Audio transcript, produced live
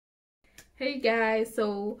Hey guys,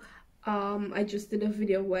 so I just did a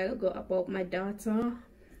video a while ago about my daughter,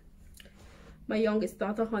 my youngest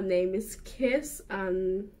daughter. Her name is Kiss,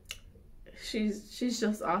 and she's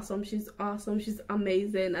just awesome. She's awesome. She's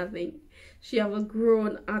amazing. I think she have a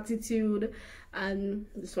grown attitude, and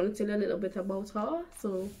just want to tell you a little bit about her.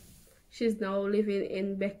 So she's now living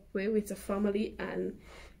in Beckway with her family, and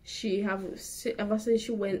ever since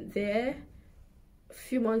she went there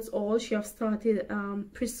few months old, she have started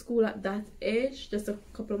preschool at that age, just a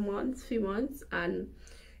couple of months, few months, and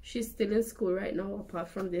she's still in school right now apart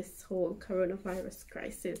from this whole coronavirus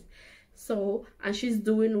crisis. So, and she's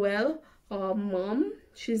doing well. Her mom,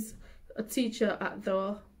 she's a teacher at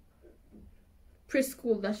the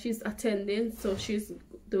preschool that she's attending, so she's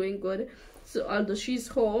doing good. So although she's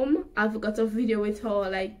home, I've got a video with her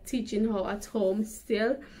like teaching her at home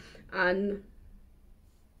still, and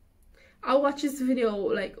I watch this video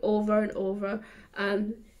like over and over,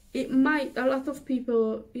 and a lot of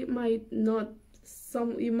people, you might not see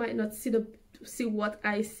what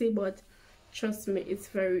I see, but trust me, it's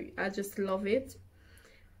I just love it.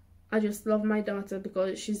 I just love my daughter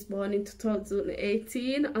because she's born in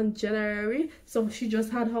 2018 on January, so she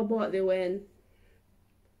just had her birthday when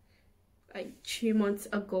like 3 months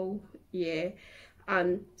ago, yeah,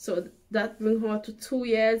 and so that brings her to 2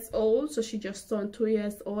 years old. So she just turned 2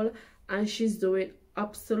 years old, and she's doing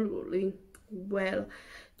absolutely well.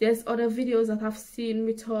 There's other videos that I've seen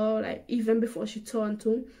with her, like even before she turned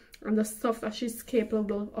 2, and the stuff that she's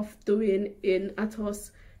capable of doing at her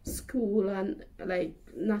school, and like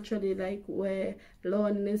naturally, like where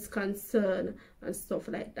learning is concerned and stuff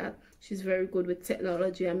like that. She's very good with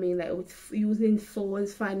technology. I mean, like with using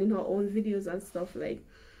phones, finding her own videos and stuff. Like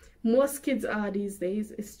most kids are these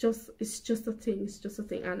days. It's just a thing. It's just a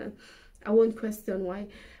thing, and I won't question why.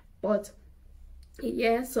 But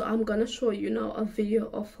yeah, so I'm gonna show you now a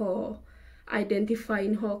video of her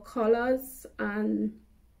identifying her colors, and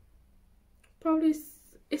probably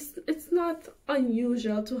it's not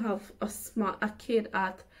unusual to have a kid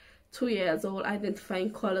at 2 years old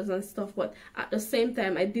identifying colors and stuff, but at the same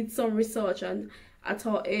time I did some research, and at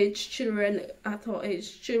her age children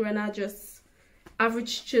are just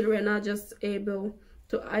average children are just able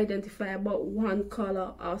to identify about one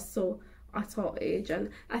color or so at her age, and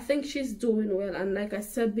I think she's doing well. And like I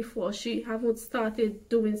said before, she haven't started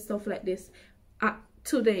doing stuff like this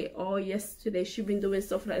today or yesterday. She's been doing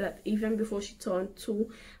stuff like that even before she turned 2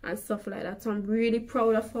 and stuff like that. So I'm really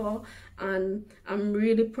proud of her, and I'm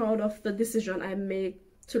really proud of the decision I made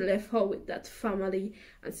to leave her with that family.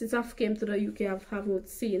 And since I've came to the UK, I haven't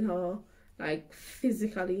seen her like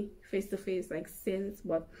physically face to face like since,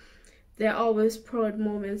 but there are always proud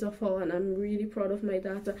moments of her, and I'm really proud of my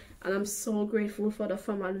daughter, and I'm so grateful for the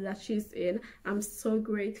family that she's in. I'm so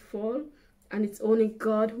grateful, and it's only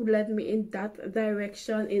God who led me in that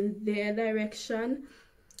direction, in their direction,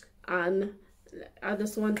 and I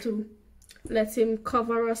just want to let him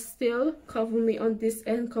cover us still, cover me on this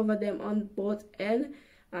end, cover them on both ends,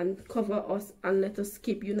 and cover us, and let us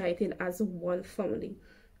keep united as one family.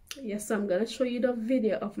 Yes, I'm gonna show you the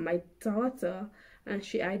video of my daughter and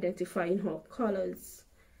she identifying her colors.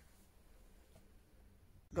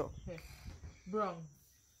 Go. Okay. Brown.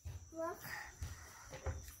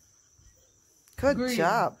 Good Green.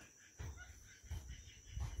 job.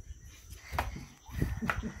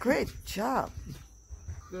 Great job.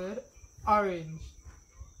 Good. Orange.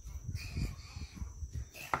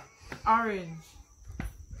 Orange.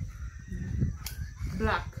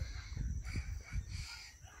 Black.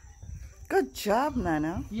 Good job,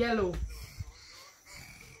 Nana. Yellow.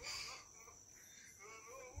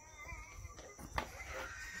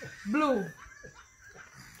 Blue.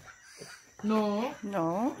 No.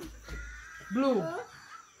 No. Blue.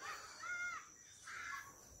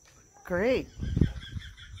 Great.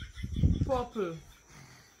 Purple.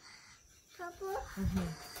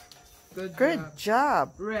 Good Good job.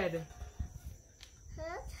 job. Red.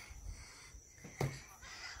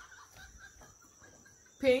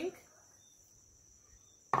 Pink.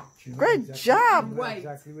 Great job. White.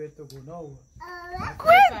 Exactly where to go now.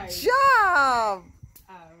 Great job.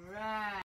 Alright.